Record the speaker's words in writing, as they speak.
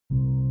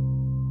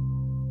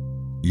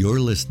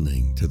You're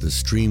listening to the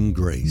Stream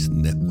Grace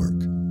Network.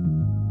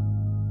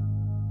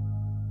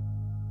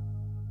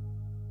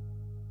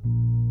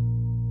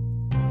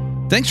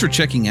 Thanks for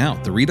checking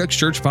out the Redux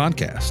Church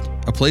Podcast,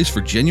 a place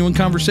for genuine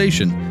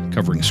conversation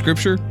covering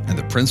Scripture and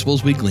the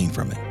principles we glean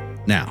from it.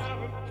 Now,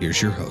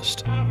 here's your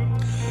host.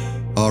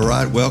 All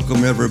right,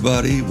 welcome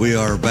everybody. We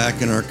are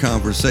back in our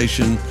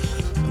conversation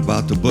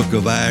about the book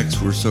of Acts.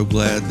 We're so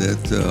glad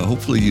that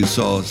hopefully you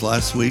saw us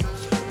last week,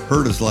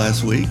 heard us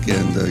last week,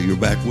 and you're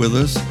back with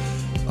us.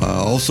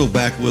 Also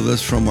back with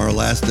us from our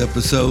last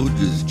episode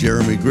is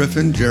Jeremy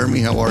Griffin. Jeremy,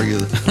 how are you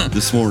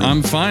this morning?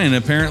 I'm fine.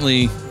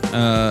 Apparently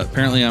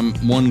I'm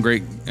one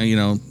great,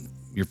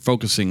 you're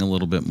focusing a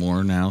little bit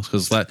more now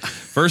because that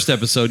first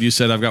episode you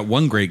said I've got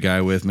one great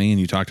guy with me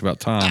and you talked about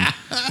Tom.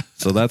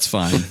 So that's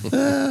fine.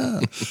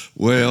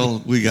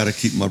 Well, we got to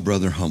keep my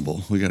brother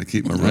humble.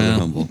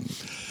 Humble.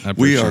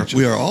 We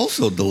are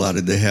also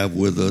delighted to have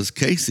with us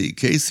Casey.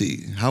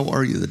 Casey, how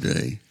are you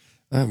today?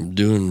 I'm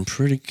doing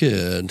pretty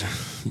good.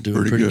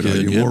 Pretty good. Are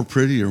you more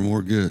pretty or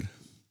more good?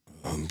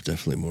 I'm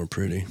definitely more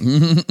pretty.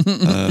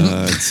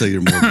 I'd say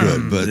you're more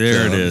good, but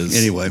there it is.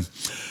 Anyway,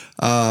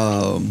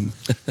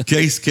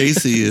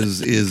 Casey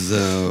is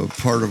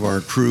part of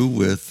our crew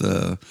with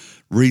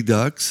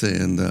Redux,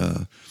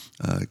 and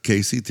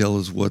Casey, tell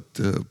us what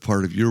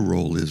part of your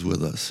role is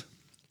with us.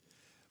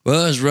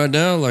 Well, as right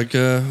now,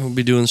 we'll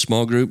be doing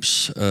small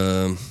groups,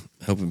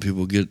 helping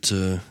people get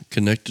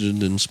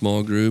connected in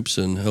small groups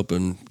and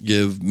helping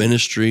give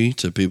ministry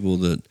to people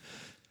that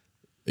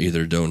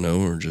either don't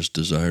know or just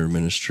desire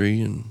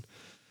ministry, and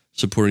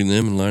supporting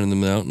them and lining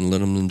them out and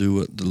letting them do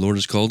what the Lord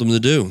has called them to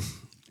do.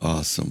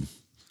 Awesome.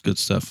 Good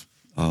stuff.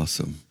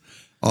 Awesome.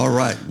 All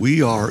right.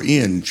 We are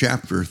in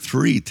chapter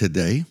 3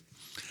 today.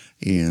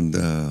 And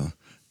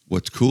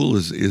what's cool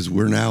is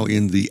we're now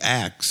in the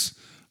Acts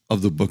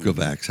of the book of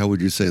Acts. How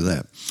would you say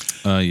that?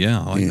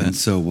 Yeah, I like that. And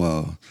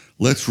so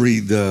let's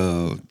read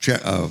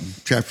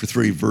chapter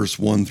 3, verse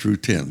 1 through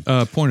 10.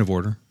 Point of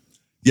order.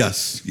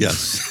 Yes.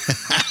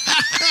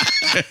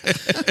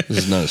 This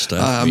is not a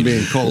staff I'm meeting.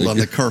 being called on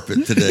the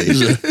carpet today.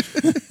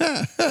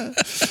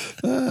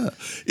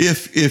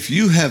 If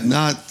you have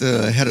not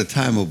had a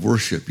time of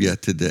worship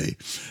yet today,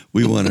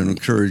 we want to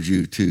encourage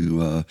you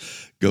to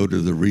go to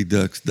the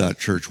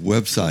redux.church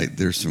website.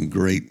 There's some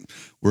great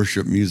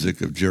worship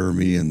music of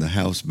Jeremy and the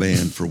house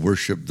band for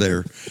worship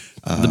there.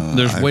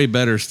 There's way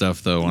better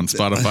stuff though on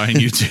Spotify and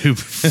YouTube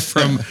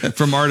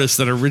from artists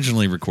that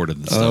originally recorded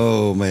this stuff.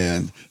 Oh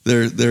man,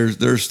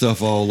 there's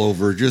stuff all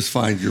over. Just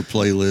find your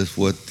playlist,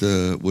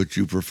 what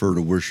you prefer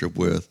to worship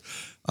with.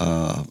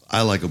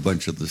 I like a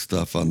bunch of the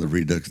stuff on the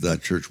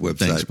redux.church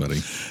website. Thanks,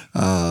 buddy.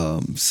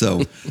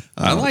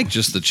 I like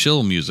just the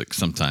chill music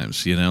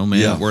sometimes,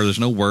 where there's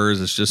no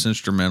words, it's just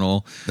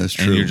instrumental. That's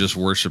true. And you're just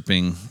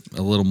worshiping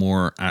a little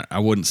more. I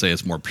wouldn't say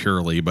it's more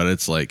purely, but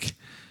it's like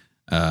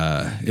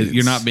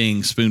you're not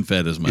being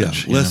spoon-fed as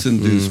much. Yeah, less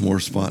induced, more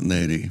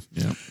spontaneity.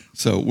 Yeah.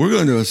 So we're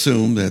going to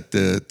assume that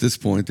at this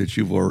point that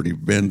you've already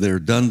been there,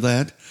 done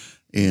that,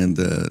 and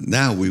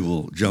now we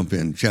will jump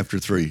in chapter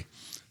 3,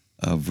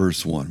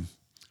 verse 1.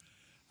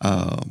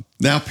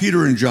 Now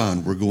Peter and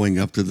John were going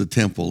up to the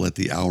temple at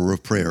the hour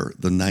of prayer,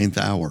 the 9th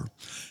hour,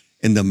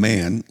 and the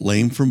man,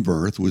 lame from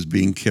birth, was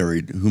being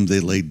carried, whom they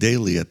laid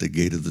daily at the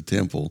gate of the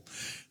temple,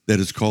 that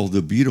is called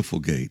the Beautiful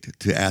Gate,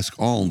 to ask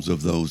alms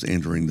of those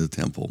entering the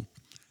temple.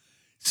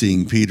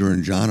 Seeing Peter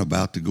and John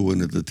about to go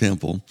into the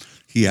temple,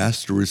 he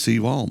asked to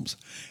receive alms.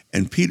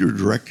 And Peter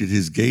directed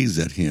his gaze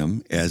at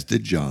him, as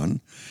did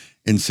John,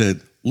 and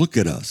said, "Look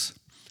at us."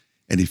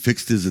 And he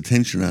fixed his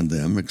attention on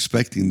them,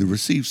 expecting to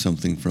receive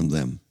something from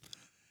them.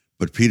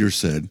 But Peter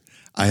said,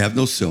 "I have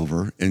no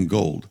silver and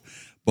gold,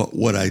 but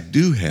what I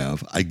do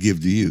have I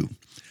give to you.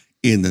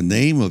 In the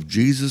name of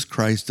Jesus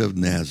Christ of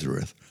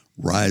Nazareth,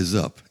 rise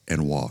up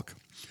and walk."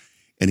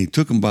 And he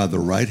took him by the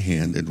right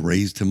hand and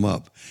raised him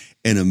up.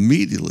 And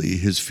immediately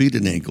his feet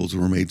and ankles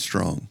were made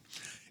strong.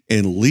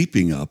 And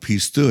leaping up, he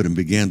stood and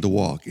began to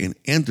walk, and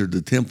entered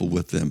the temple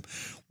with them,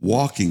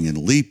 walking and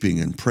leaping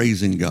and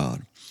praising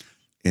God.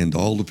 And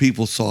all the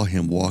people saw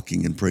him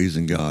walking and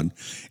praising God,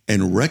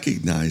 and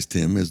recognized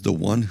him as the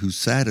one who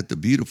sat at the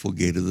beautiful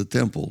gate of the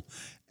temple,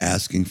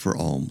 asking for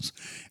alms.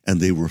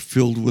 And they were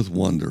filled with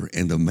wonder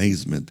and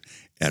amazement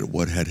at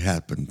what had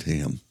happened to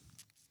him.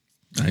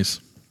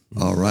 Nice.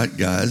 All right,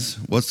 guys.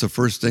 What's the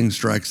first thing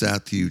strikes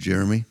out to you,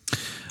 Jeremy?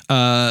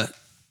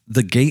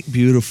 The Gate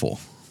Beautiful.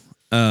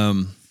 I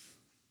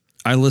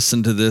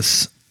listened to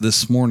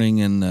this morning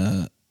in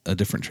a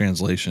different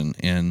translation,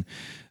 and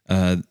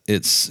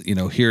it's,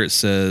 here it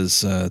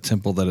says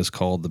temple that is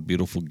called the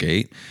Beautiful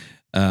Gate.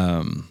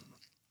 And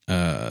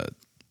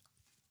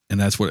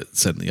that's what it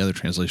said in the other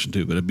translation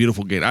too, but a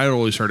beautiful gate. I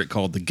always heard it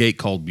called the gate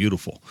called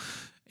Beautiful.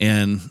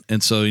 And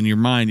so in your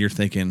mind, you're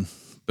thinking,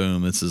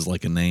 boom, this is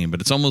like a name,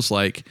 but it's almost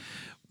like,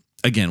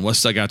 again, what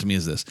stuck out to me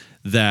is this,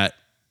 that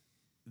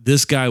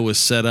this guy was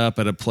set up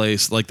at a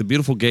place like the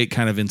Beautiful Gate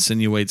kind of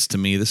insinuates to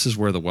me, this is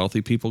where the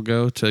wealthy people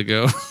go to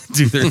go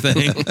do their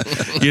thing.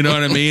 You know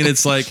what I mean?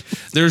 It's like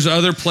there's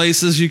other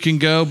places you can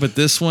go, but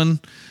this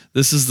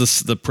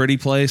is the pretty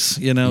place,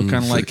 kind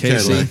of like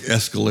Casey. Cadillac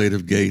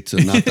Escalade Gates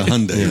and not the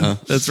Hyundai, huh?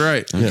 That's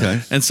right. Okay.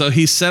 And so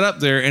he's set up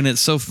there, and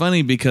it's so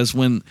funny because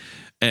when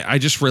I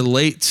just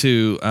relate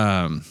to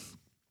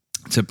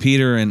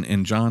Peter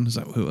and John, is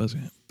that who was it?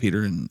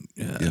 Peter and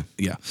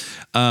yeah.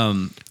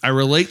 I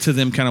relate to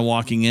them kind of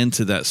walking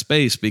into that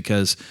space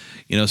because,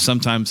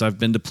 sometimes I've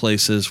been to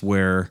places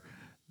where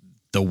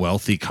the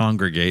wealthy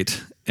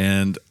congregate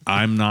and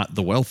I'm not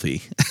the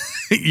wealthy.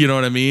 You know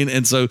what I mean?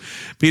 And so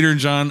Peter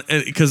and John,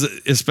 because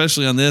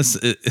especially on this,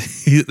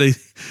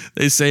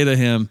 they say to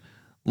him,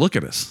 "Look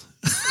at us."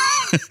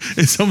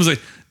 And someone's like,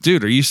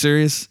 "Dude, are you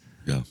serious?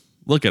 Yeah.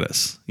 Look at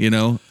us."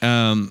 And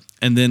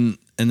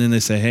then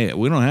they say, "Hey,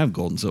 we don't have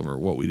gold and silver.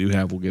 What we do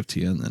have, we'll give to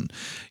you." And then,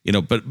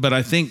 but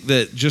I think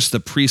that just the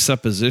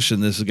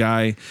presupposition, this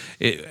guy,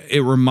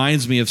 it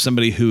reminds me of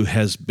somebody who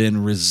has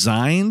been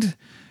resigned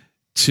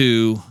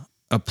to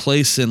a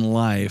place in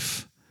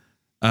life,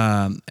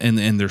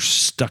 and they're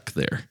stuck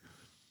there.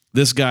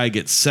 This guy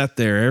gets set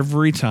there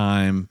every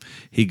time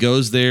he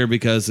goes there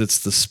because it's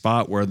the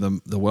spot where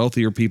the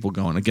wealthier people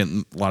go. And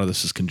again, a lot of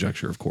this is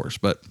conjecture, of course,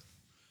 but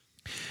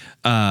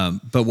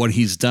what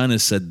he's done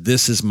is said,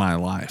 "This is my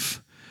life."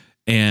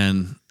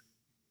 And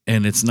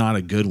it's not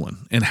a good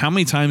one. And how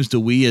many times do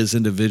we as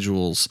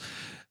individuals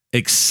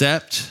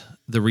accept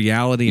the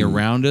reality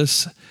around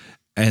us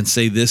and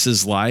say this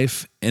is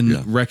life,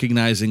 and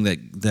recognizing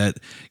that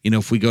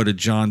if we go to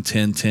John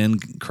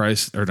 10:10,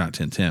 Christ, or not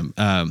 10:10,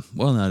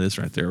 well, no, it is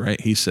right there, right?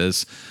 He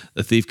says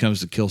the thief comes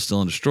to kill,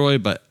 steal, and destroy,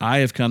 but I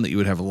have come that you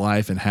would have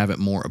life and have it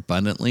more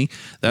abundantly.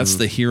 That's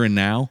the here and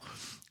now.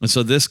 And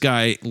so this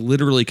guy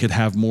literally could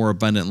have more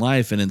abundant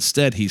life, and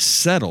instead he's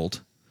settled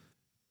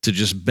to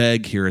just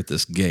beg here at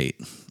this gate.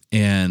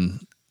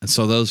 And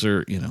so those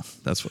are,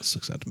 that's what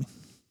sticks out to me.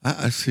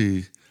 I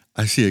see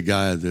a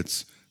guy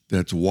that's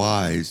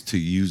wise to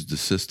use the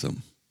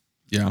system.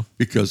 Yeah.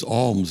 Because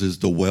alms is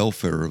the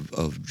welfare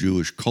of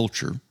Jewish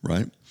culture,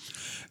 right?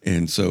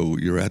 And so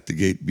you're at the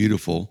gate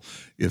beautiful.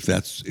 If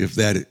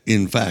that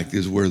in fact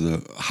is where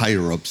the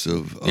higher ups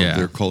of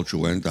their culture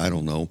went, I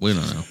don't know. We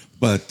don't know.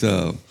 But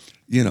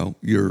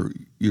you're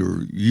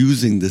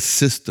using the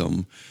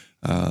system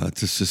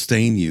to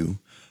sustain you.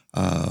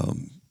 A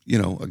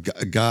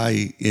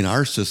guy in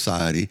our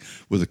society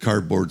with a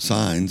cardboard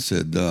sign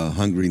said,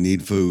 "Hungry,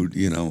 need food.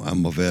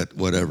 I'm a vet,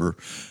 whatever."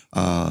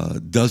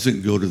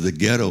 Doesn't go to the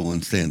ghetto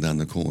and stand on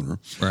the corner.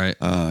 Right.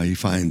 He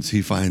finds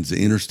the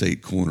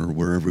interstate corner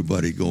where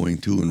everybody going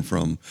to and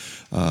from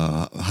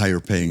higher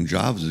paying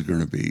jobs is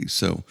going to be.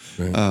 So,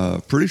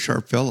 pretty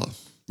sharp fella.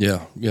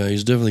 Yeah,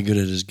 he's definitely good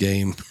at his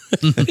game.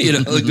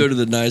 Go to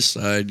the nice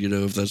side,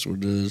 if that's what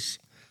it is.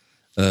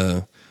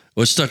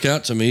 What stuck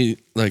out to me,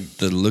 like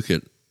the look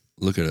at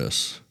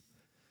us.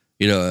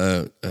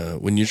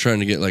 When you're trying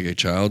to get like a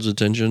child's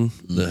attention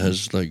that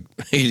has like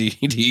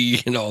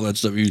ADD and all that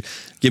stuff, you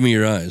give me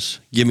your eyes.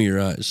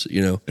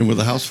 And with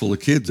a house full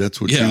of kids,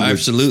 that's what. Yeah, you would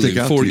absolutely. stick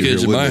out 4 to you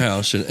kids here, in my wouldn't it?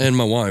 house and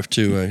my wife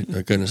too.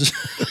 I kind of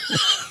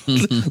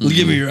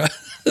give me your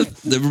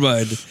eyes. Never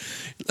mind.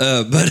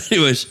 But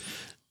anyways,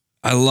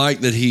 I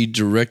like that he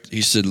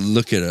said,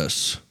 "Look at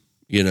us,"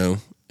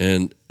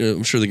 and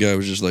I'm sure the guy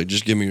was just like,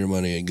 "Just give me your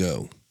money and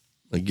go.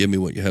 Like, give me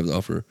what you have to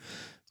offer."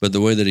 But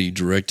the way that he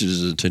directed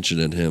his attention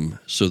at him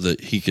so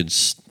that he could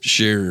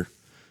share,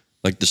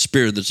 like the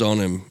spirit that's on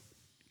him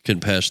can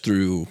pass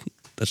through.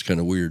 That's kind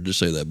of weird to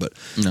say that, but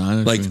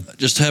No, like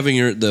just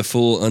having the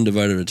full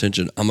undivided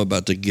attention. I'm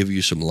about to give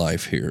you some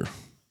life here.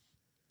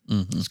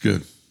 It's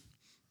good.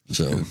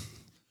 So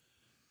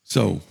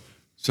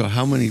So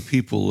how many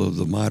people of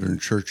the modern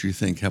church you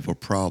think have a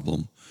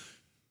problem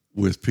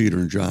with Peter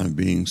and John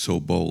being so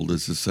bold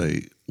as to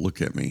say,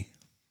 "Look at me"?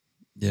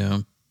 Yeah.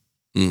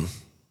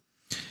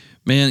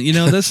 Man,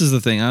 this is the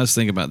thing. I was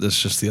thinking about this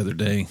just the other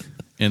day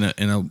in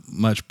a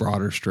much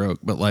broader stroke,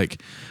 but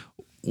like,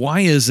 why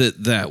is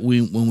it that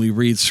when we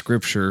read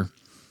scripture,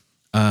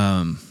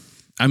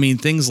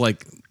 things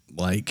like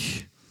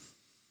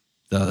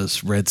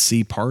the Red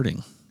Sea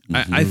parting,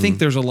 I think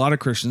there's a lot of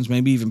Christians,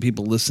 maybe even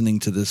people listening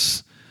to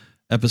this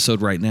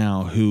episode right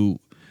now, who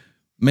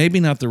maybe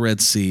not the Red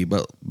Sea,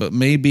 but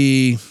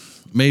maybe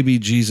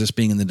Jesus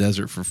being in the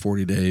desert for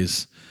 40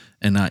 days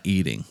and not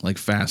eating, like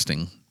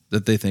fasting,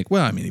 that they think,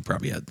 well, he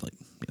probably had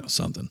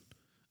something,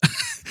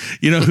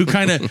 who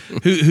kind of,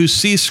 who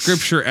sees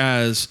scripture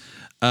as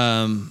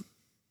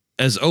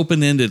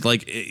open-ended,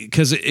 like,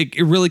 because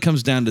it really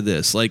comes down to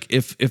this. Like,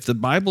 if the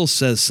Bible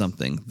says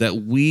something that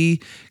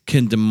we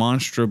can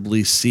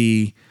demonstrably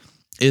see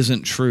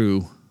isn't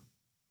true,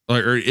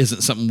 or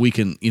isn't something we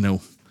can,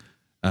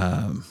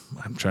 I'm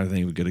trying to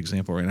think of a good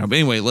example right now. But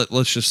anyway,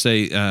 let's just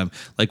say,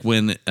 like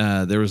when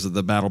there was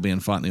the battle being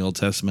fought in the Old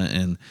Testament,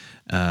 and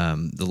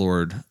the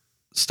Lord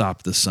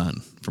stopped the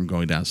sun from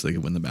going down so they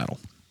could win the battle.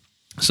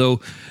 So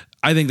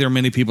I think there are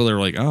many people that are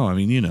like, "Oh,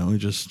 he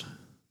just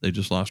They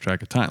just lost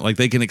track of time. Like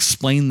they can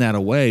explain that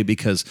away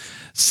because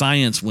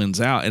science wins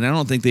out. And I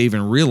don't think they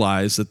even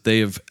realize that they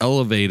have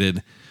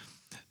elevated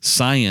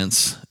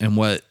science and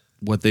what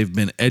they've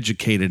been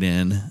educated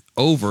in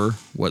over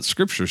what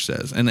Scripture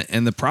says.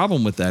 And the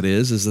problem with that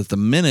is that the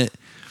minute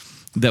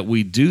that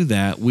we do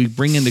that, we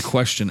bring into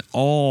question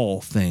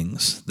all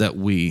things that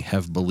we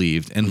have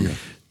believed. And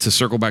to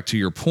circle back to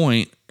your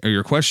point or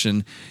your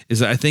question is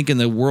that I think in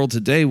the world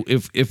today,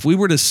 if we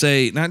were to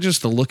say, not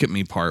just the look at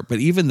me part, but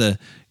even the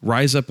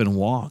rise up and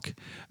walk,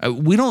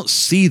 we don't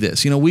see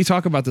this. You know, we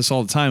talk about this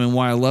all the time. And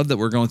why I love that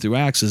we're going through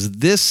Acts is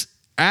this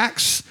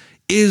Acts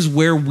is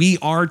where we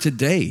are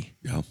today.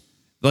 Yeah.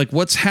 Like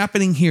what's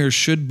happening here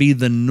should be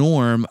the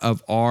norm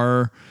of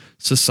our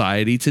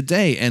society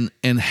today.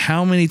 And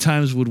how many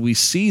times would we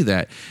see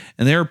that?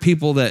 And there are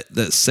people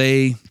that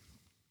say,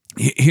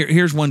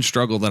 here's one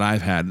struggle that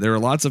I've had. There are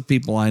lots of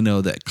people I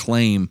know that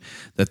claim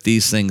that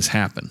these things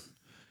happen.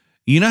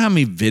 You know how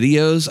many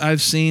videos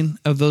I've seen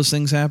of those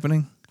things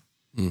happening?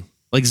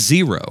 Like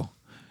zero.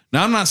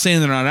 Now, I'm not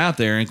saying they're not out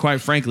there, and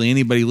quite frankly,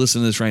 anybody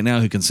listening to this right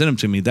now who can send them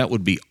to me, that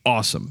would be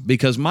awesome.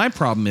 Because my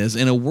problem is,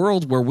 in a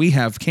world where we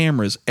have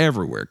cameras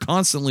everywhere,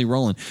 constantly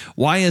rolling,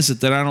 why is it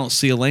that I don't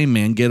see a lame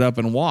man get up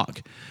and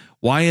walk?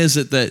 Why is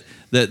it that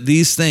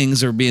these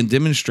things are being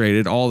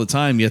demonstrated all the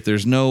time, yet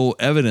there's no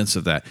evidence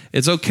of that?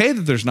 It's okay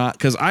that there's not,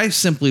 because I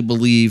simply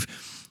believe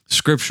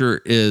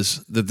Scripture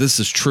is that this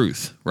is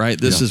truth,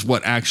 right? This is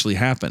what actually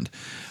happened.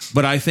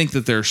 But I think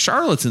that there are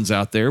charlatans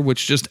out there,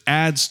 which just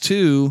adds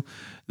to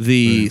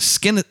the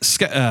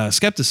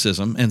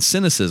skepticism and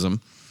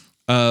cynicism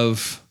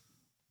of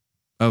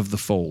the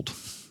fold.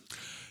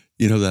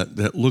 You know,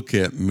 that look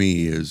at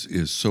me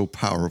is so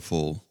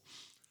powerful.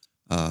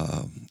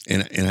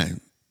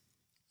 And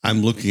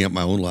I'm looking at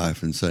my own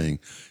life and saying,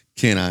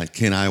 can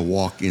I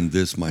walk in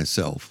this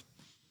myself?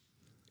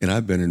 And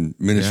I've been in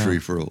ministry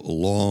for a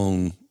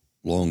long,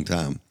 long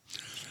time.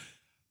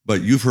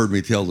 But you've heard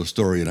me tell the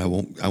story, and I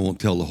won't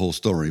tell the whole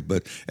story.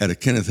 But at a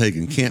Kenneth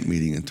Hagin camp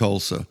meeting in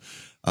Tulsa,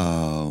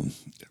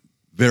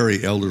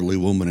 very elderly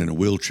woman in a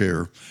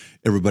wheelchair.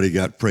 Everybody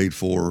got prayed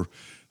for.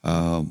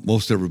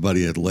 Most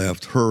everybody had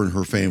left. Her and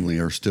her family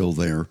are still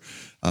there.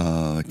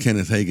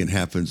 Kenneth Hagin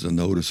happens to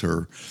notice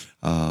her,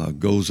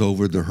 goes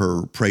over to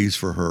her, prays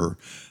for her.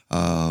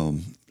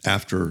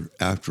 After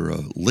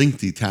a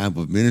lengthy time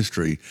of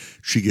ministry,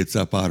 she gets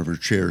up out of her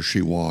chair.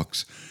 She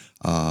walks.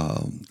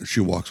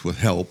 She walks with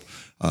help.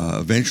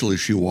 Eventually,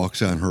 she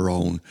walks on her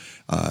own.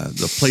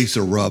 The place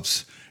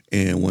erupts.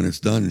 And when it's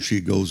done,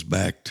 she goes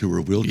back to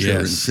her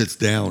wheelchair and sits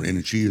down,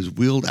 and she is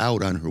wheeled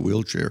out on her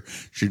wheelchair.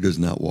 She does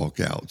not walk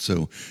out.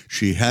 So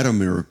she had a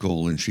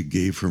miracle, and she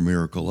gave her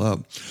miracle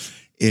up.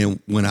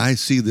 And when I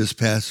see this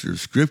passage of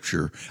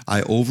Scripture,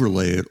 I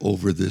overlay it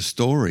over this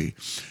story.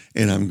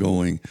 And I'm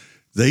going,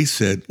 they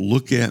said,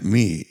 look at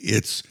me.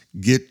 It's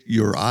get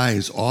your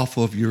eyes off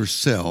of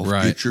yourself.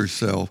 Right. Get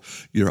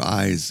your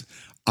eyes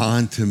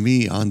onto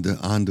me,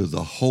 onto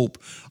the hope,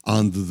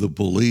 onto the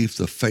belief,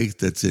 the faith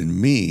that's in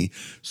me,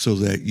 so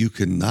that you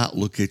can not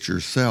look at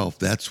yourself.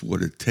 That's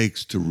what it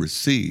takes to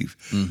receive.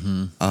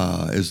 Mm-hmm.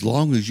 As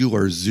long as you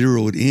are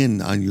zeroed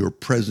in on your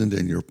present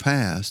and your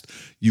past,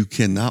 you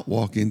cannot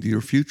walk into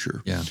your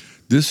future. Yeah.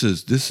 This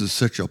is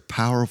such a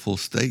powerful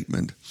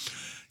statement.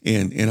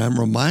 And I'm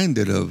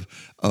reminded of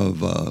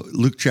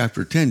Luke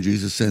chapter 10.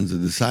 Jesus sends the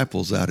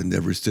disciples out into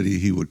every city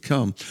he would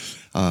come,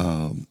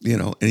 and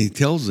he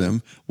tells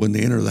them when they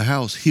enter the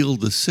house, heal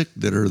the sick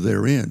that are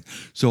therein.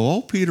 So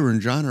all Peter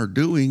and John are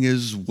doing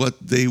is what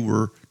they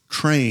were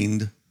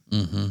trained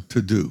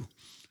to do.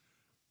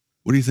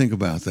 What do you think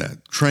about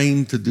that?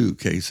 Trained to do,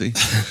 Casey.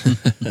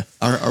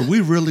 Are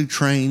we really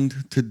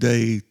trained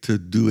today to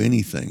do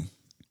anything?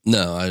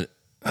 No,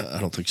 I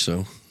don't think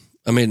so.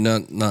 I mean,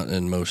 not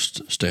in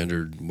most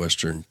standard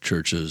Western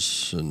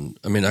churches. And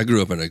I mean, I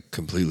grew up in a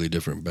completely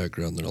different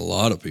background than a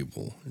lot of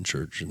people in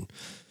church. And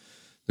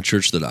the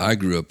church that I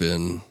grew up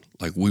in,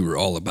 like, we were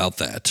all about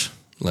that.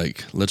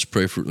 Like, let's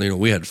pray for,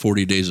 we had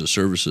 40 days of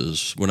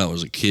services when I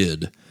was a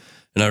kid.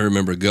 And I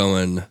remember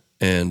going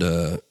and,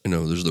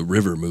 there's the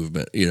river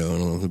movement,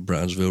 the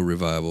Brownsville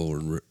revival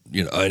or,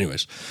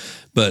 anyways.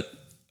 But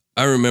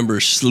I remember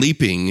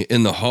sleeping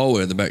in the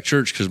hallway of the back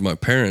church because my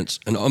parents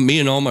and me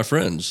and all my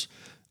friends,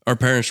 our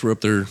parents were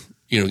up there,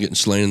 getting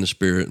slain in the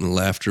spirit, and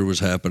laughter was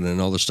happening and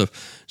all this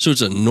stuff. So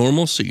it's a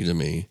normalcy to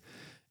me.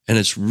 And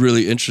it's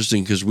really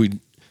interesting because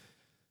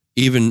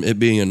even it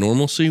being a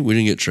normalcy, we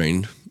didn't get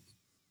trained.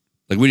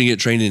 Like, we didn't get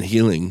trained in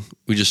healing.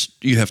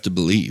 You have to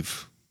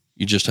believe.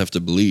 You just have to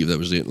believe. That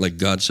was like,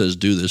 God says,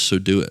 do this, so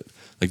do it.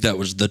 Like, that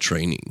was the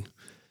training,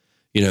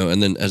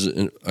 and then as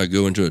I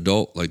go into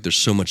adult, like, there's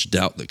so much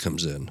doubt that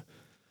comes in.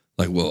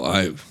 Like, well,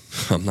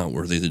 I'm not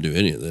worthy to do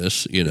any of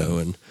this,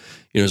 and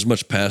as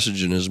much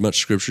passage and as much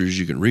scripture as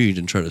you can read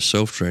and try to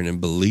self-train and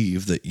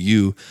believe that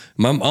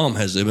my mom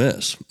has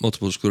MS,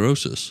 multiple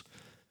sclerosis.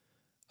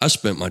 I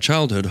spent my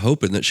childhood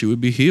hoping that she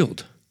would be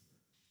healed.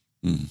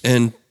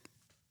 And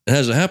it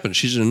hasn't happened.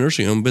 She's in a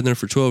nursing home, been there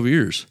for 12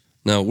 years.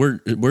 Now,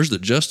 where's the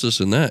justice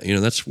in that?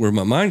 That's where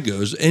my mind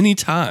goes.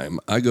 Anytime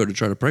I go to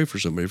try to pray for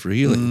somebody for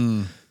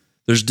healing,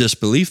 there's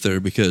disbelief there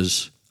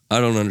because I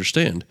don't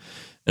understand.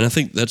 And I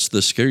think that's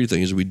the scary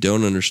thing is we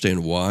don't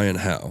understand why and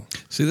how.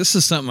 See, this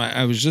is something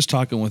I was just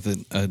talking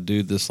with a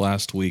dude this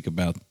last week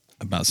about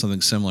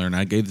something similar, and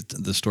I gave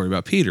the story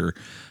about Peter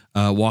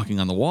walking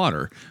on the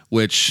water,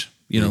 which,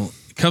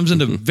 comes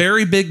into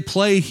very big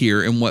play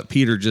here in what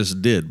Peter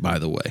just did, by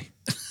the way.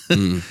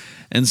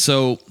 And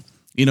so,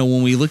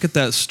 when we look at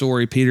that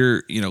story,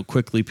 Peter,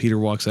 quickly Peter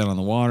walks out on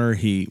the water.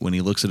 When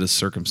he looks at his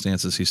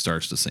circumstances, he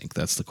starts to sink.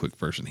 That's the quick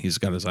version. He's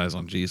got his eyes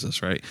on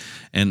Jesus, right?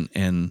 And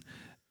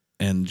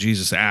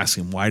Jesus asks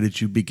him, why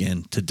did you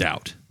begin to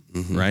doubt?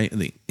 Right.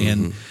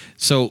 And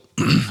so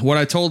what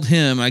I told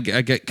him, I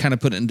get kind of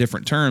put it in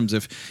different terms.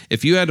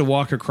 If you had to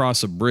walk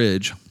across a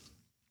bridge,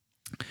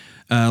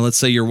 let's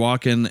say you're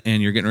walking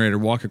and you're getting ready to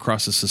walk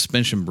across a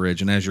suspension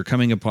bridge. And as you're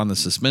coming upon the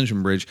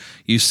suspension bridge,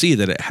 you see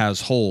that it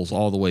has holes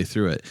all the way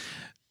through it.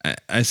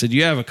 I said,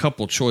 you have a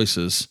couple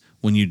choices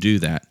when you do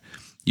that.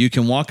 You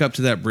can walk up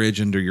to that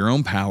bridge under your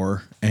own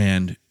power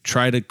and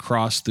try to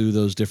cross through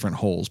those different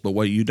holes. But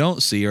what you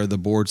don't see are the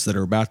boards that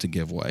are about to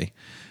give way.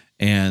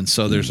 And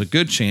so there's a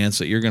good chance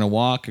that you're going to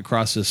walk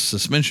across this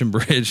suspension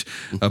bridge,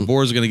 a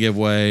board's going to give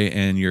way,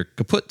 and you're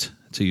kaput,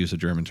 to use a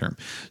German term.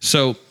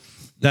 So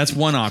that's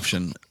one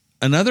option.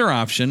 Another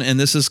option, and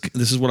this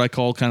is what I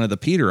call kind of the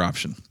Peter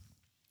option,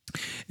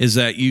 is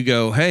that you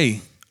go,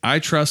 hey, I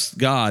trust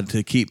God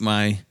to keep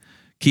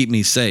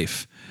me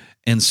safe.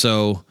 And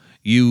so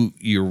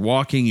you're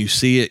walking, you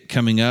see it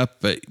coming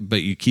up,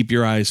 but you keep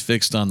your eyes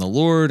fixed on the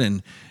Lord,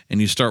 and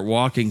you start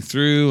walking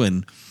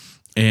through,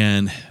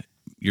 and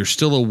you're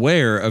still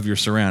aware of your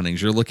surroundings.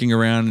 You're looking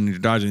around and you're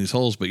dodging these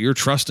holes, but you're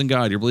trusting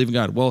God, you're believing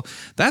God. Well,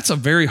 that's a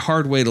very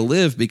hard way to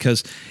live,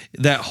 because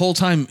that whole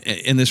time,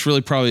 and this really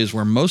probably is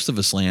where most of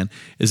us land,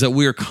 is that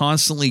we are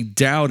constantly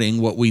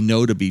doubting what we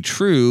know to be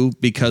true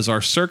because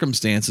our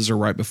circumstances are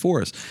right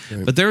before us.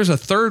 Right. But there's a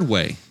third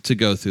way to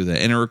go through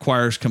that, and it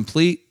requires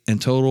complete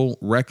and total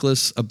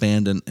reckless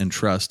abandon and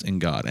trust in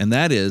God. And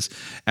that is,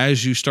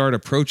 as you start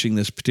approaching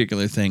this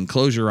particular thing,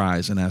 close your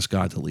eyes and ask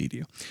God to lead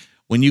you.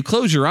 When you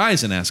close your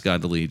eyes and ask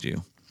God to lead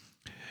you,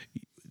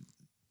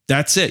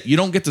 that's it. You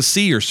don't get to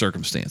see your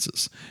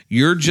circumstances.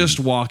 You're just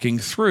walking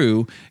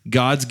through.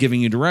 God's giving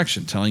you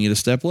direction, telling you to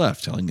step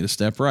left, telling you to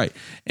step right.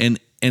 And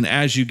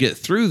as you get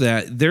through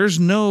that,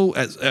 there's no,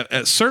 at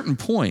a certain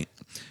point,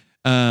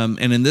 and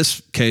in this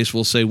case,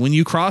 we'll say when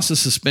you cross a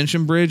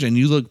suspension bridge and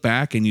you look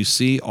back and you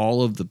see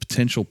all of the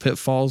potential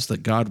pitfalls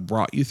that God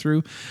brought you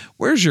through,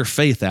 where's your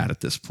faith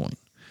at this point?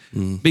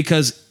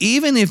 Because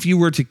even if you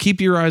were to keep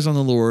your eyes on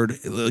the Lord,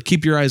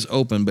 keep your eyes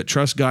open, but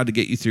trust God to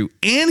get you through,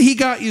 and he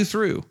got you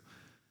through,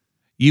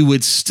 you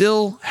would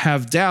still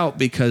have doubt,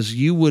 because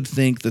you would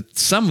think that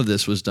some of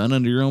this was done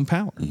under your own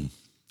power,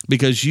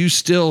 because you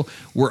still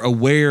were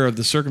aware of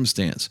the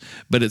circumstance.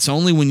 But it's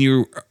only when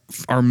you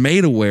are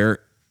made aware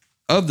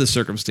of the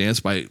circumstance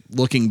by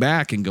looking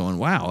back and going,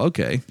 wow,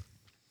 okay,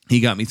 he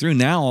got me through.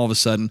 Now, all of a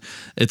sudden,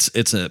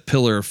 it's a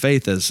pillar of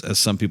faith, as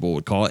some people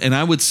would call it. And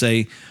I would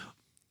say,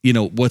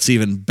 what's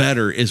even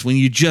better is when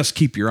you just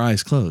keep your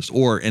eyes closed,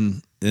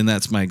 and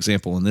that's my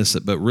example in this,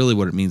 but really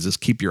what it means is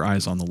keep your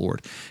eyes on the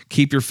Lord.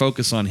 Keep your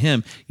focus on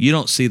him. You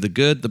don't see the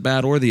good, the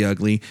bad, or the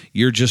ugly.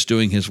 You're just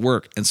doing his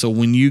work. And so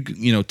when you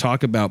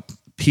talk about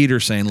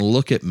Peter saying,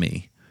 look at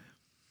me,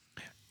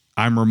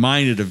 I'm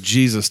reminded of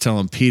Jesus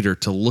telling Peter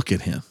to look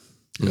at him.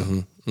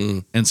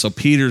 And so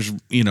Peter's,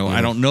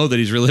 I don't know that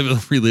he's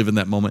reliving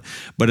that moment,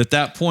 but at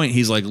that point,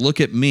 he's like,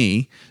 look at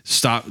me.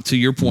 Stop, to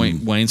your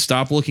point, Wayne,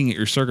 stop looking at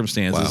your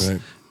circumstances. Wow.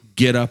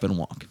 Get up and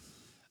walk.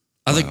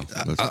 I think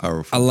that's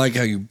powerful. I like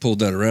how you pulled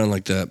that around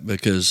like that,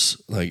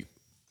 because like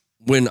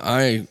when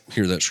I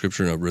hear that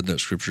scripture and I've read that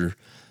scripture,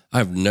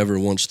 I've never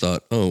once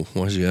thought, oh,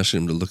 why is he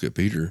asking him to look at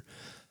Peter?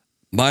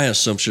 My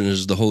assumption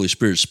is the Holy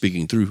Spirit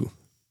speaking through.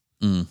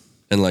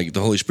 And like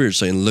the Holy Spirit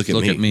saying, look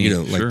at me.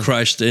 Sure. Like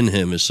Christ in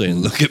him is saying,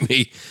 look at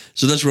me.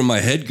 So that's where my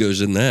head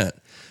goes in that.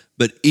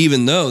 But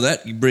even though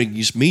that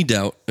brings me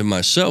doubt in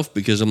myself,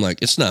 because I'm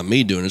like, it's not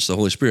me doing it, it's the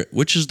Holy Spirit,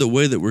 which is the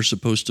way that we're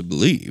supposed to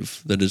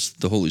believe, that it's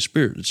the Holy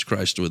Spirit, it's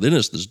Christ within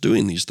us that's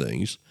doing these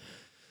things.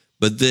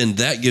 But then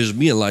that gives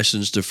me a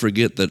license to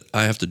forget that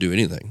I have to do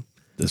anything.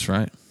 That's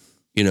right.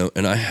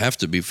 And I have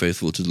to be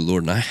faithful to the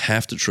Lord, and I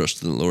have to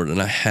trust in the Lord, and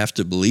I have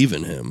to believe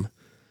in him.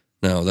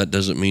 Now, that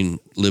doesn't mean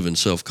live in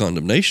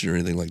self-condemnation or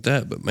anything like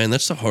that, but man,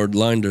 that's a hard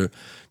line to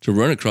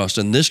run across.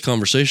 And this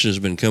conversation has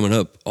been coming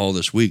up all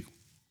this week.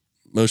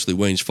 Mostly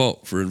Wayne's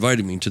fault for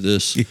inviting me to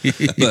this,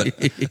 but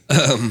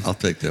I'll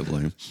take that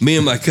blame. Me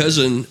and my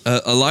cousin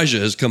Elijah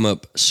has come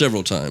up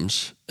several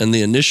times, and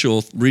the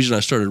initial reason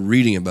I started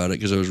reading about it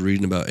because I was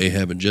reading about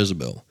Ahab and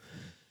Jezebel,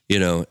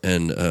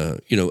 and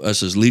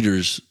us as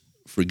leaders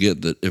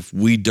forget that if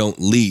we don't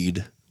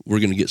lead, we're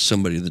going to get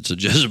somebody that's a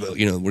Jezebel.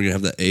 We're going to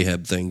have that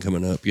Ahab thing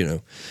coming up.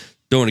 Don't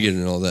want to get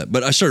into all that,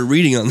 but I started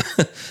reading on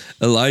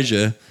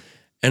Elijah,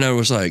 and I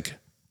was like,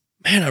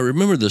 man, I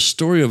remember the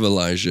story of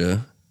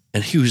Elijah.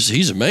 And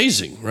he's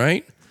amazing,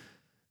 right?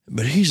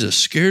 but he's a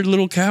scared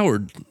little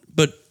coward,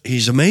 but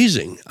he's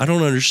amazing. I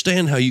don't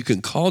understand how you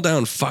can call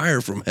down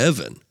fire from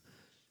heaven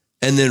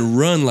and then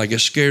run like a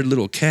scared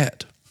little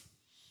cat.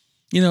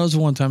 You know, it was a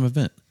one-time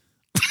event.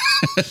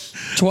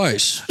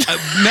 Twice.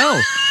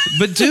 No,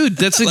 but dude,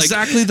 that's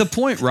exactly the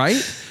point,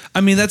 right?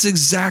 I mean, that's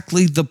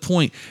exactly the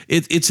point.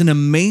 It's an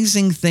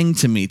amazing thing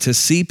to me to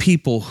see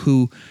people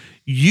who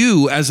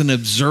you as an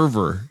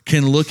observer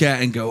can look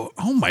at and go,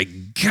 oh my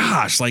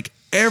gosh, like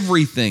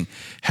everything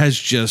has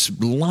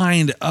just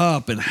lined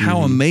up and how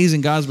amazing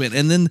God's been.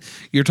 And then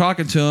you're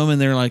talking to them and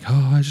they're like,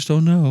 oh, I just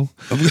don't know.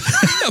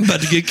 I'm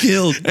about to get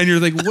killed. And you're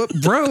like, what,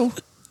 bro?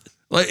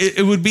 Like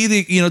it would be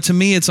the, you know, to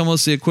me, it's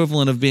almost the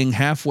equivalent of being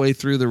halfway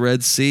through the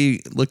Red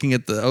Sea, looking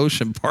at the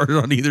ocean parted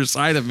on either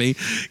side of me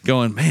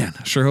going, man,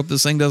 I sure hope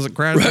this thing doesn't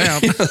crash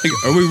down.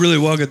 Like, are we really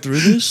walking through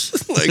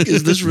this? Like,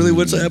 is this really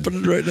what's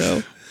happening right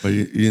now? But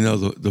you know,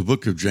 the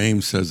book of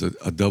James says that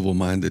a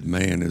double-minded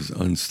man is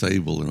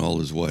unstable in all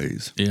his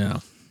ways.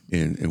 Yeah.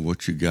 And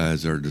what you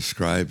guys are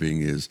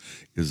describing is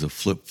a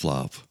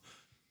flip-flop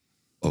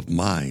of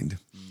mind.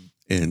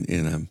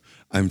 And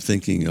I'm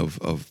thinking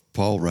of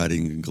Paul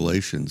writing in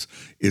Galatians,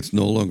 it's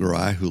no longer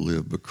I who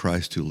live, but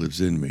Christ who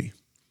lives in me.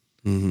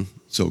 Mm-hmm.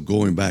 So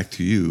going back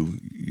to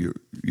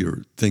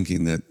you're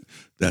thinking that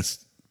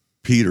that's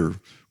Peter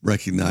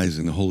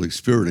recognizing the Holy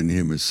Spirit in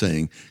him is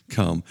saying,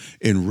 come.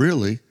 And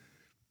really,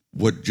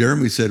 what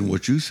Jeremy said and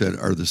what you said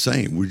are the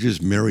same. We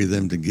just marry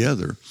them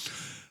together.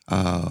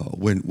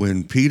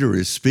 When Peter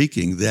is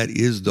speaking, that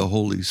is the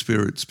Holy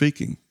Spirit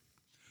speaking.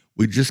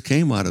 We just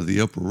came out of the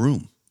upper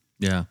room.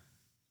 Yeah.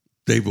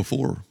 Day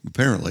before,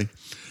 apparently,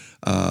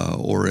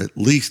 or at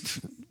least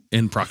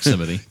In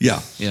proximity.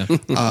 yeah. Yeah.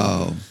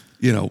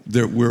 You know,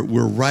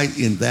 we're right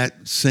in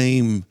that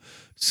same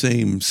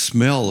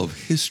smell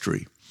of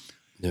history,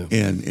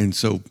 and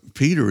so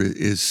Peter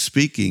is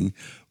speaking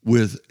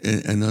with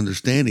an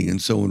understanding,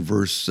 and so in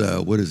verse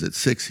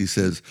 6, he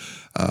says,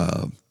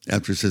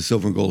 after it says,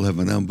 silver and gold have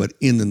I none, but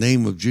in the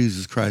name of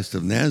Jesus Christ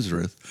of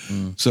Nazareth.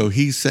 So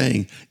he's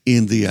saying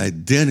in the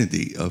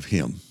identity of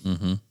him.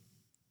 Mm-hmm.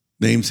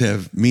 Names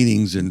have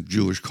meanings in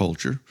Jewish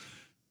culture.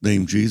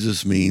 Name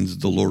Jesus means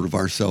the Lord of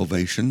our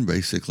salvation,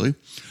 basically.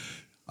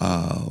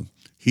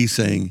 He's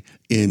saying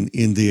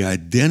in the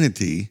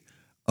identity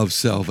of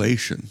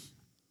salvation,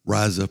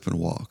 rise up and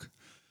walk.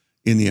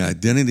 In the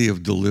identity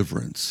of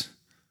deliverance,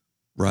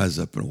 rise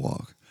up and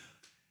walk.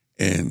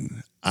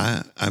 And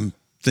I'm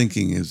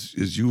thinking,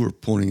 as you were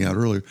pointing out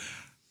earlier,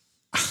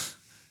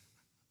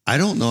 I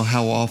don't know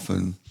how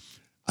often,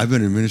 I've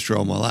been in ministry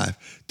all my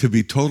life. To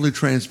be totally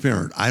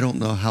transparent, I don't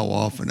know how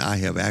often I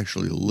have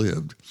actually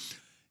lived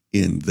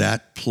in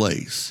that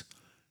place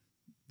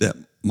that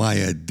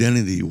my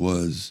identity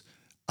was,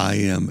 I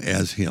am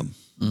as him.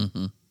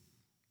 Mm-hmm.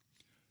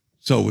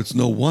 So it's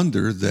no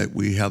wonder that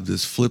we have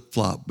this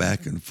flip-flop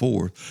back and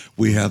forth.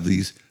 We have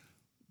these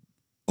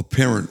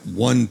apparent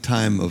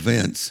one-time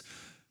events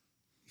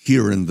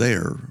here and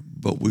there,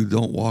 but we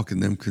don't walk in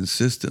them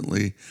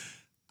consistently.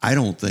 I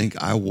don't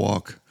think I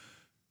walk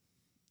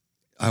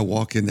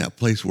in that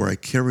place where I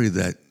carry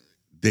that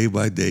day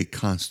by day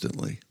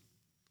constantly.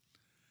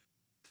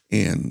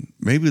 And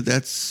maybe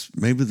that's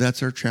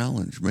our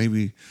challenge.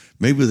 Maybe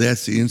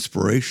that's the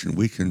inspiration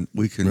we can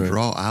right.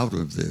 draw out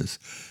of this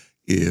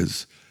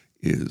is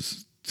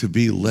to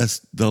be less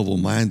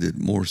double-minded,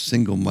 more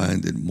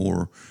single-minded,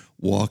 more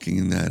walking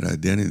in that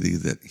identity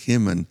that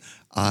him and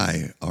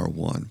I are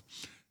one.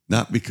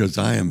 Not because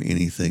I am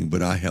anything,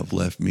 but I have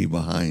left me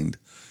behind.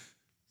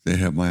 They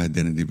have my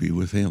identity be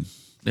with him.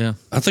 Yeah.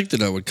 I think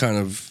that I would kind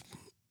of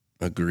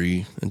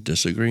agree and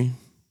disagree.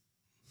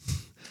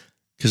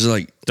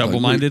 Because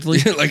double-mindedly?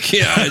 Like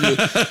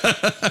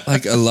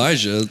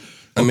Elijah.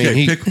 I mean,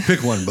 he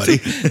pick one, buddy.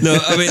 No,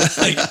 I mean,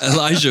 like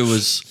Elijah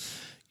was,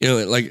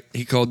 like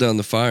he called down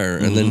the fire,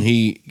 and then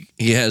he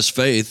has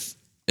faith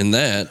in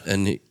that,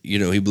 and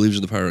he believes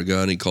in the power of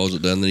God, and he calls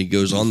it down. Then he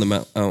goes on the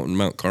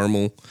Mount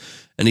Carmel,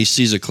 and he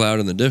sees a cloud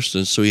in the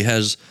distance. So he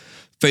has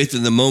faith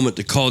in the moment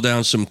to call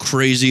down some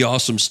crazy,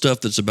 awesome stuff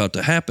that's about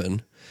to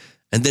happen.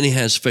 And then he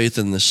has faith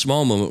in the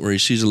small moment where he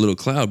sees a little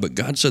cloud, but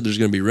God said there's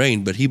going to be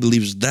rain, but he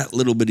believes that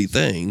little bitty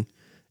thing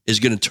is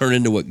going to turn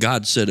into what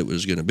God said it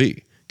was going to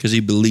be because he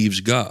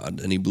believes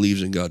God and he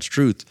believes in God's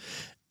truth.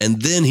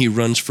 And then he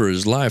runs for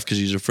his life because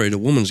he's afraid a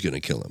woman's going to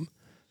kill him.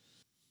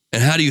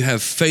 And how do you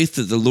have faith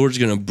that the Lord's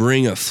going to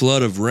bring a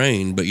flood of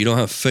rain, but you don't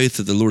have faith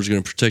that the Lord's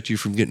going to protect you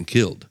from getting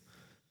killed?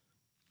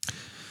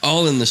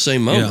 All in the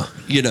same moment,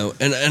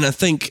 and I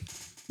think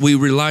we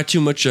rely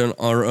too much on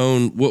our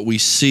own, what we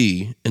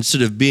see,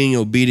 instead of being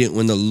obedient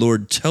when the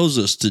Lord tells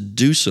us to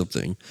do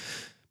something,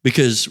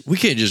 because we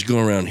can't just go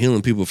around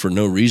healing people for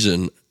no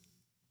reason,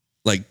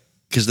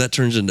 because that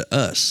turns into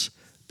us.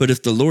 But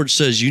if the Lord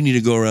says you need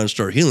to go around and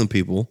start healing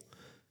people,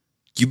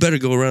 you better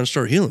go around and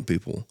start healing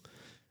people.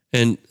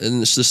 And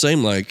it's the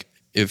same, like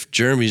if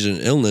Jeremy's in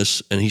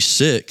illness and he's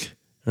sick,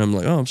 and I'm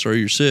like, oh, I'm sorry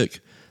you're sick.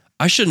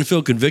 I shouldn't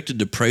feel convicted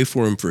to pray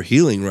for him for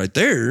healing right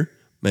there,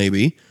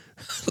 maybe.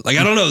 I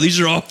don't know. These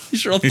are all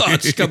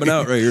thoughts coming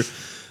out right here.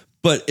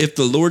 But if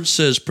the Lord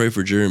says, pray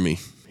for Jeremy,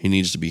 he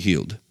needs to be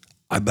healed.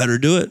 I better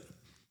do it.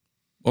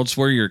 Well, it's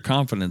where your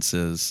confidence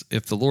is.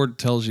 If the Lord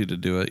tells you to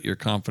do it, your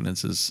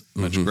confidence is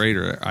much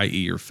greater, i.e.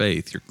 your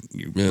faith,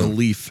 your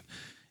belief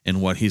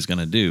in what he's going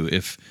to do.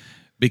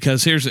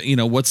 Because here's,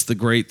 what's the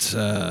great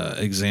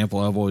example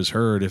I've always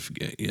heard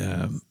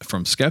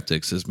from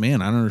skeptics is,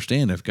 man, I don't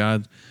understand. If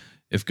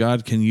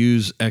God can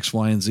use X,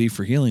 Y, and Z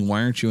for healing,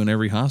 why aren't you in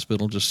every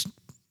hospital just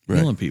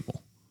healing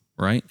people?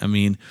 Right? I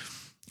mean,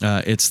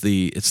 it's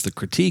the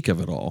critique of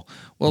it all.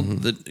 Well,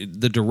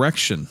 the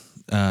direction,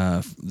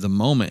 the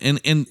moment,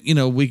 and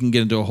we can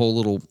get into a whole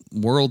little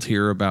world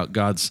here about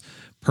God's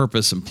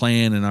purpose and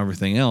plan and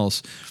everything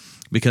else,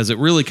 because it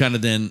really kind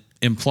of then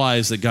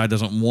implies that God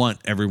doesn't want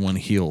everyone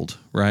healed,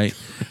 right?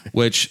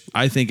 Which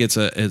I think it's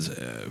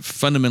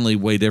fundamentally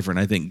way different.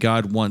 I think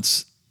God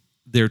wants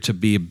there to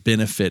be a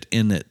benefit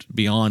in it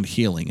beyond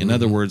healing. In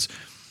other words,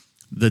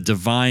 the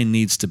divine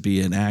needs to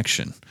be in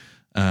action,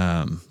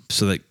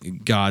 so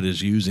that God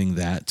is using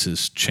that to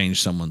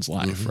change someone's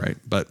life, right?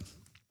 But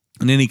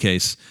in any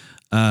case,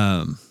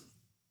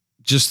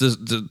 just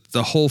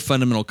the whole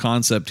fundamental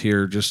concept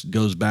here just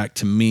goes back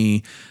to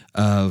me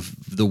of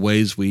the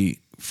ways we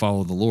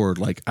follow the Lord.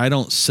 Like, I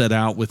don't set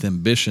out with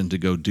ambition to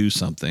go do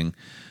something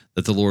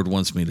that the Lord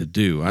wants me to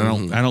do. I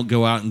don't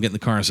go out and get in the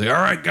car and say,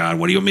 all right, God,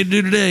 what do you want me to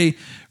do today?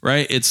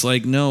 Right. It's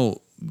like,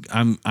 no,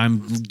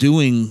 I'm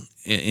doing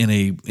in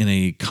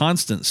a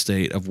constant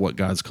state of what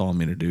God's calling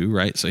me to do.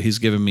 Right. So he's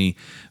given me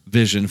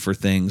vision for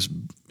things.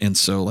 And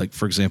so, like,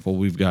 for example,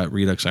 we've got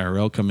Redux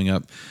IRL coming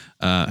up,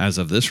 as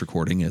of this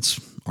recording. It's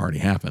already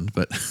happened,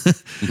 but,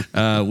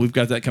 we've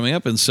got that coming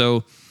up. And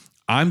so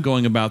I'm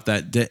going about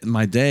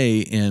my day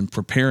in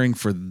preparing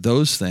for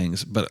those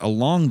things, but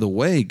along the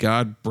way,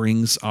 God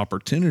brings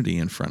opportunity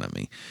in front of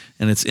me.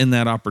 And it's in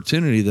that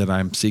opportunity that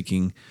I'm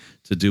seeking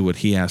to do what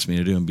he asked me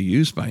to do and be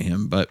used by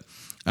him. But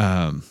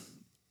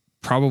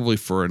probably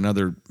for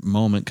another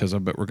moment, because I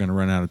bet we're going to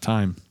run out of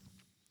time.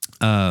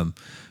 But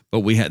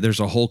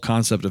there's a whole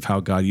concept of how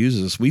God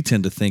uses us. We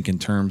tend to think in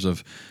terms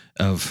of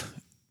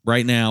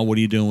right now, what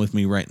are you doing with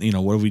me? Right.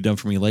 What have we done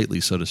for me lately,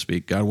 so to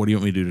speak? God, what do you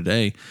want me to do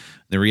today?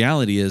 The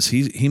reality is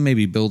he may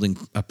be building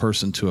a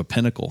person to a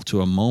pinnacle,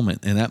 to a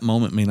moment, and that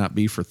moment may not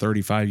be for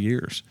 35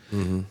 years.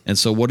 And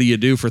so what do you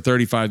do for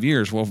 35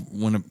 years? Well,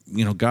 when,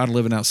 God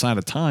living outside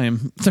of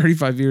time,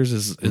 35 years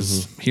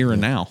is here and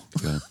now.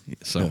 Yeah.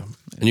 So,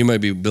 And you might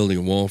be building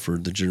a wall for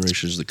the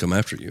generations that come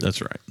after you.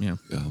 that's right. Yeah.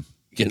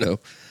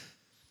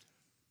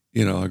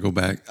 I go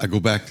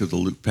back to the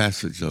Luke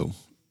passage, though.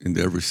 Into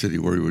every city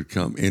where he would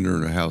come, enter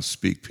in a house,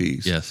 speak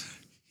peace. Yes.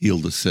 Heal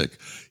the sick.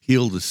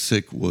 Heal the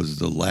sick was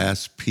the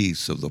last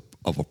piece of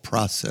a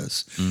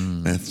process.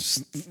 And I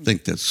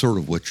think that's sort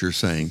of what you're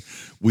saying.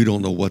 We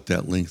don't know what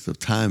that length of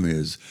time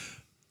is.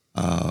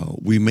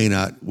 We may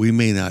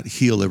not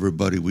heal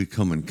everybody we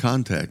come in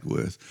contact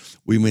with.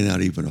 We may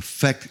not even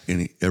affect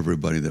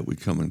everybody that we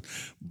come in.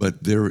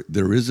 But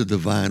there is a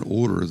divine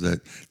order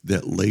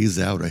that lays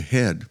out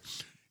ahead,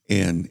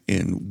 and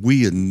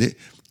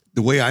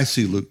the way I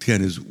see Luke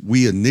 10 is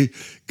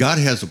God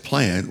has a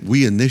plan.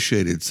 We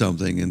initiated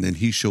something, and then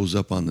he shows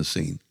up on the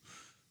scene.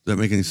 Does that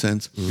make any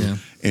sense? Yeah.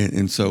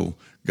 And so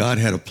God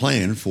had a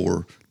plan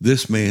for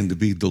this man to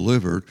be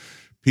delivered.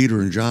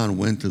 Peter and John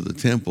went to the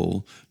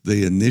temple.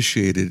 They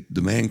initiated.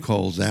 The man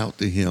calls out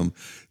to him.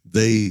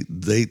 They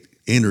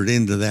entered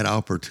into that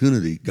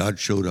opportunity. God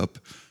showed up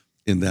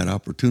in that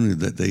opportunity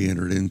that they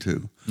entered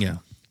into. Yeah.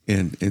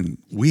 And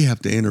we have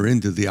to enter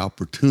into the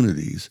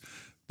opportunities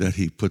that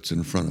he puts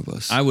in front of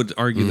us. I would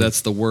argue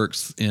that's the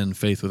works in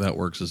faith without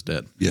works is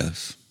dead.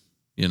 Yes.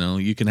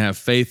 You can have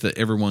faith that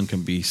everyone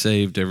can be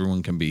saved,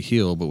 everyone can be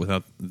healed, but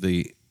without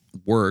the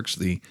works,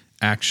 the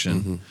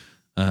action,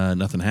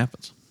 nothing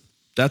happens.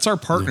 That's our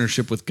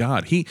partnership with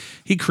God. He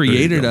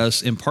created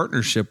us in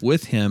partnership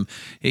with him.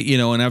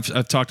 And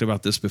I've talked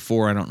about this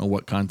before. I don't know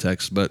what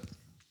context, but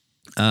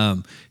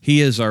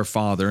he is our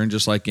father. And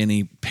just like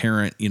any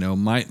parent,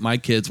 my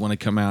kids want to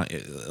come out,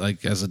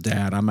 like as a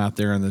dad, I'm out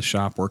there in the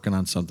shop working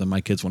on something.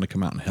 My kids want to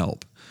come out and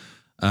help.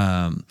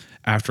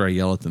 After I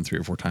yell at them 3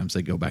 or 4 times,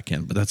 they go back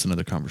in, but that's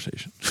another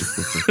conversation.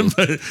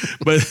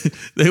 but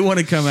they want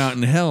to come out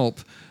and help.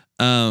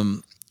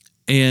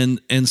 And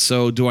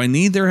so do I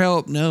need their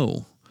help?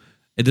 No.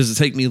 Does it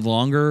take me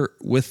longer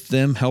with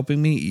them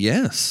helping me?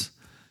 Yes.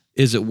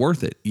 Is it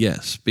worth it?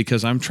 Yes.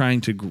 Because I'm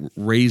trying to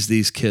raise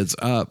these kids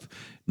up,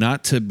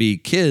 not to be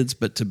kids,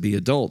 but to be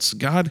adults.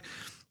 God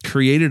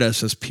created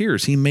us as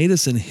peers. He made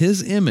us in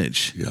his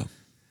image. Yeah.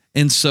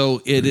 And so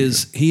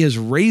he is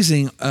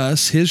raising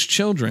us, his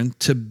children,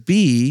 to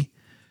be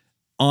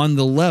on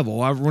the level.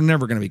 We're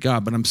never going to be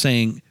God, but I'm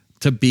saying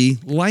to be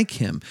like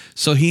him.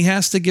 So he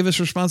has to give us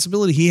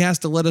responsibility. He has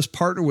to let us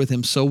partner with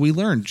him so we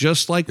learn,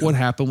 just like what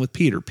happened with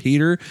Peter.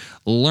 Peter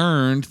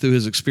learned through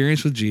his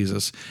experience with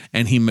Jesus,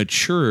 and he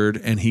matured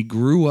and he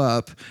grew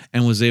up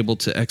and was able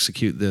to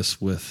execute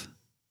this with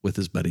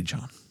his buddy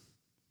John.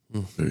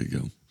 There you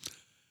go.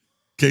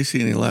 Casey,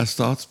 any last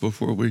thoughts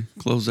before we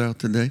close out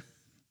today?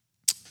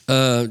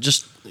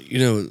 Just,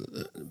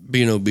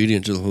 being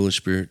obedient to the Holy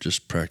Spirit.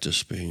 Just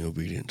practice being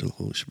obedient to the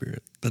Holy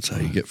Spirit. That's how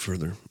you get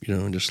further,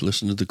 and just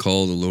listen to the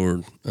call of the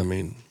Lord. I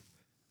mean,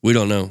 we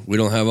don't know. We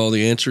don't have all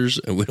the answers,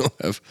 and we don't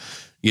have,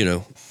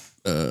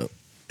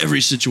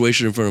 every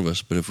situation in front of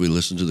us. But if we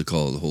listen to the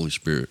call of the Holy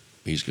Spirit,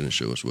 He's going to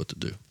show us what to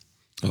do.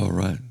 All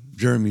right.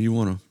 Jeremy, you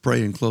want to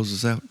pray and close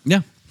us out?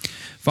 Yeah.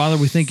 Father,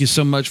 we thank you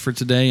so much for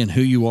today and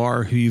who you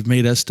are, who you've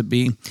made us to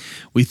be.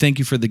 We thank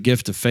you for the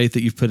gift of faith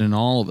that you've put in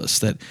all of us,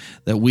 that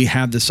we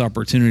have this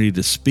opportunity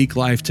to speak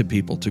life to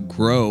people, to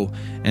grow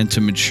and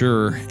to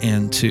mature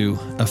and to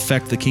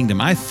affect the kingdom.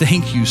 I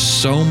thank you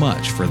so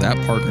much for that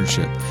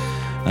partnership.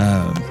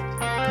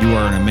 You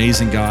are an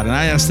amazing God. And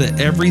I ask that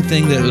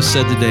everything that was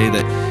said today,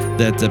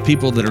 that the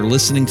people that are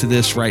listening to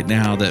this right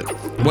now, that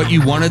what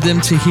you wanted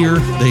them to hear,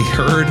 they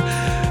heard.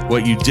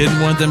 What you didn't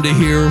want them to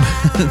hear,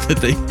 that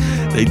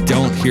they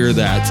don't hear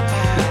that.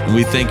 And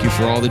we thank you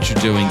for all that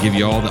you're doing. Give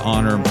you all the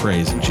honor and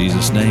praise in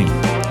Jesus' name.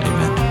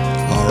 Amen.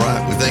 All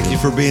right. We thank you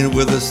for being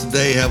with us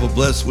today. Have a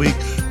blessed week.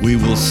 We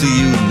will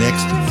see you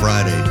next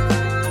Friday.